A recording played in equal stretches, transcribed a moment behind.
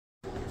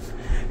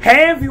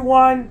Hey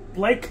everyone,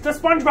 Blake the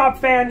SpongeBob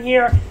fan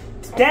here.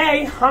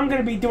 Today I'm going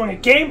to be doing a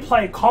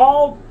gameplay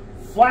called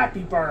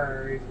Flappy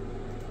Bird.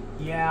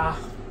 Yeah,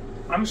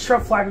 I'm sure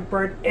Flappy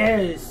Bird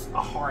is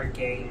a hard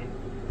game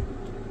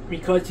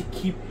because you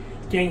keep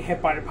getting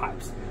hit by the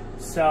pipes.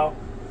 So,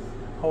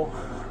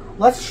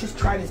 let's just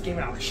try this game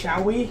out,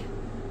 shall we?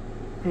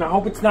 And I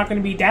hope it's not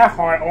going to be that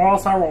hard or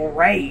else I will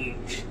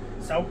rage.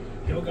 So,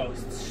 here we go,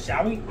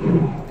 shall we?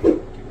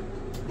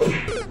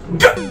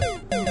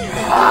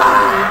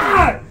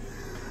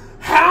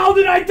 How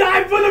did I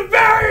die from the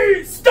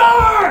very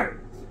start?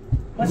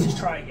 Let's just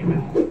try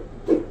again.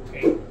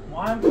 Okay,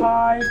 1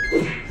 pipe.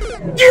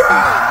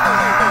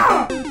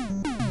 Yeah!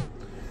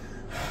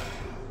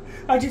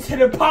 I just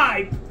hit a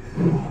pipe.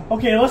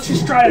 Okay, let's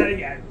just try that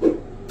again.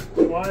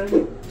 1,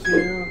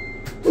 2,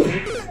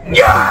 3.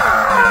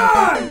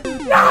 Yeah!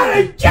 Not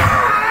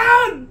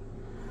again!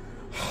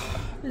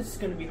 This is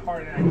gonna be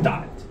harder than I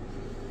thought.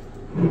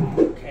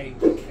 Okay.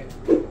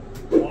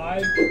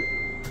 1,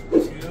 2.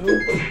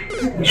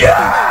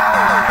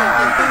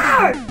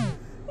 Yeah!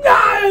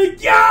 Not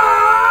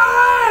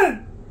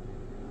again!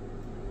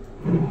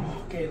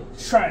 Okay,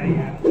 let's try it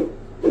again.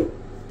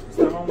 This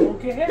time I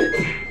won't get hit.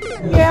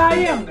 Yeah, I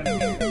am gonna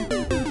get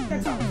hit.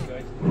 That sounds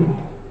good.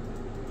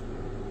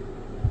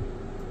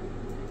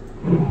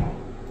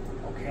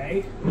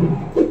 Okay.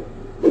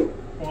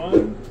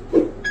 1,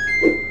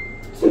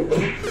 2.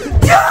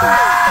 Yeah!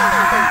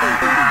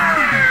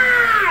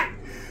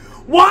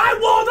 Why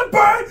won't the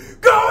bird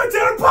go into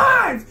the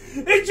pipes?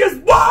 It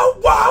just won't.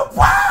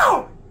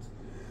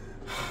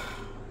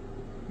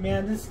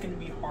 Man, this is gonna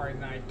be harder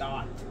than I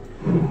thought.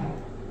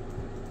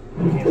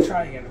 Okay, let's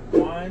try it again.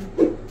 1,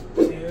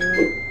 2,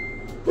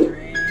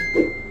 3,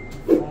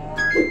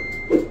 4,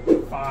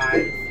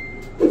 5,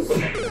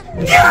 6.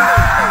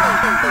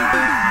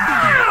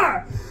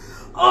 Yeah!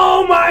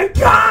 Oh my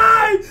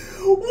God!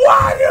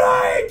 Why do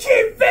I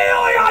keep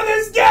failing on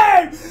this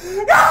game?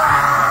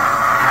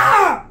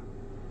 Ah!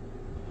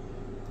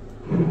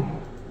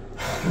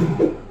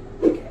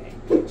 Okay,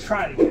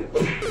 try it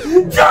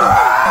again.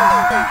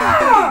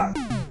 Ah!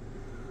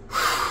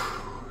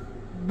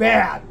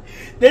 Man,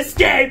 this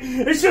game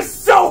is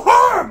just so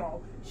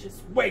horrible. It's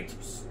just way too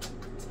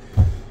stupid.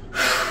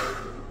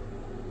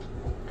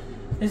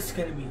 This is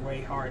gonna be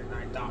way harder than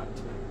I thought.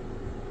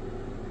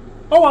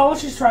 Oh well,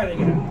 let's just try it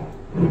again.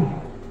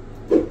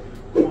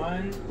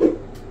 1,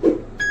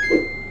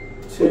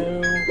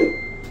 2,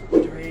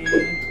 3.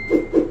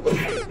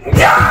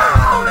 No!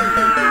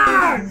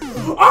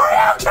 Are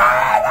you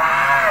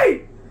kidding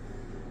me?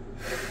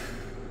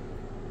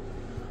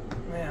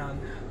 Man.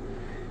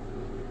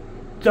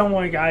 Don't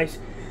worry, guys.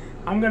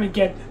 I'm gonna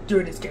get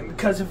through this game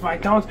because if I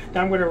don't,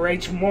 then I'm gonna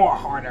rage more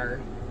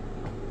harder.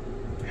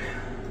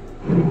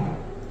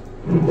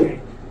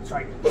 Okay, let's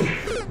try again.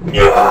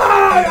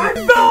 I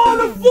fell on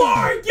the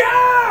floor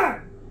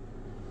again!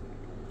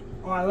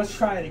 Alright, let's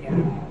try it again.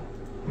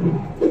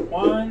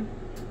 1,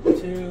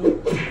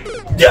 2.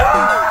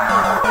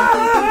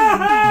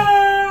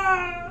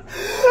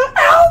 How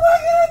am I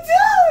gonna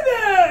do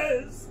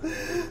this?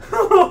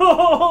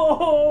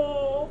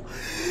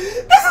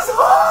 This is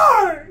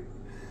hard!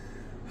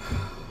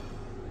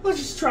 Let's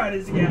just try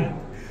this again.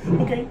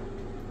 Okay.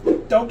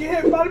 Don't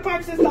get hit by the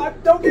pipes this time.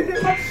 Don't get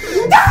hit by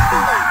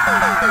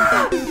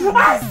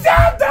I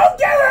said don't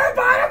get hit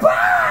by the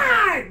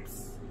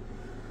pipes!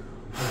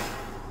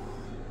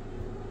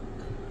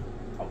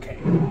 Okay.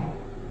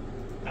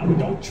 Now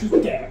don't you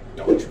dare.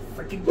 Don't you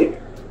freaking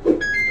dare. Don't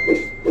you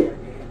dare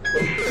get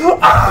hit. Oh,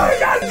 I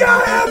just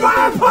got hit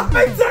by the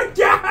pipes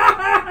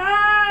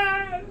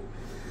again!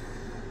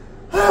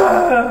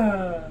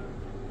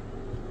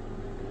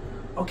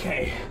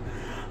 Okay.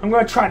 I'm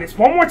gonna try this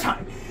one more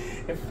time.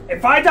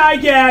 If I die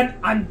again,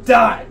 I'm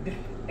done.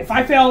 If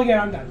I fail again,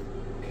 I'm done.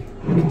 Okay,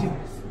 we can do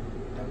this.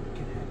 Don't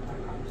get hit by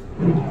the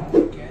pipes.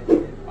 Don't get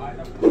hit by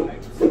the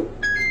pipes.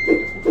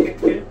 Don't get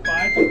hit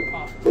by the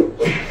pipes.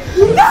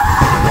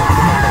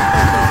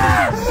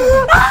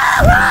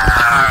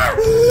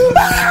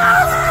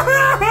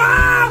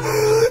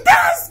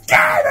 This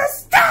game is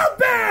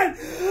stupid!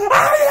 I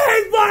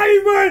hate Flappy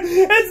Bird!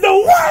 It's the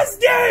worst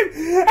game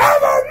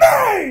ever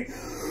made!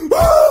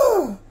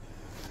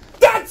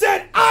 That's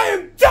it! I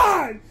am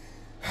done!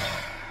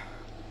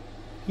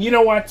 You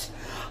know what?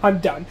 I'm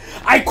done.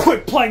 I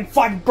quit playing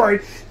Flappy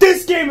Bird.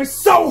 This game is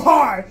so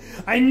hard!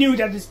 I knew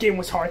that this game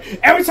was hard.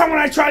 Every time when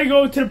I try to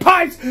go to the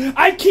pipes,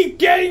 I keep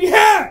getting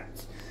hit!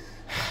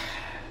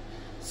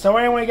 So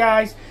anyway,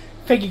 guys,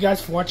 thank you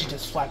guys for watching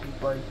this Flappy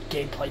Bird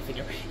gameplay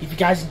video. If you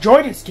guys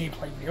enjoyed this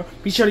gameplay video,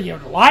 be sure to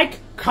give it a like,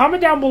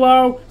 comment down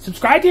below,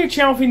 subscribe to the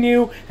channel if you're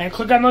new, and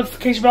click on the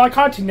notification bell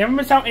icon to never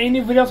miss out any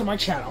new videos on my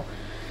channel.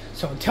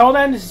 So until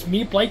then, this is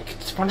me, Blake,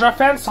 SpongeBob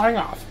fan, signing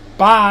off.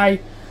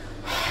 Bye.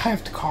 I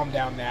have to calm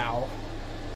down now.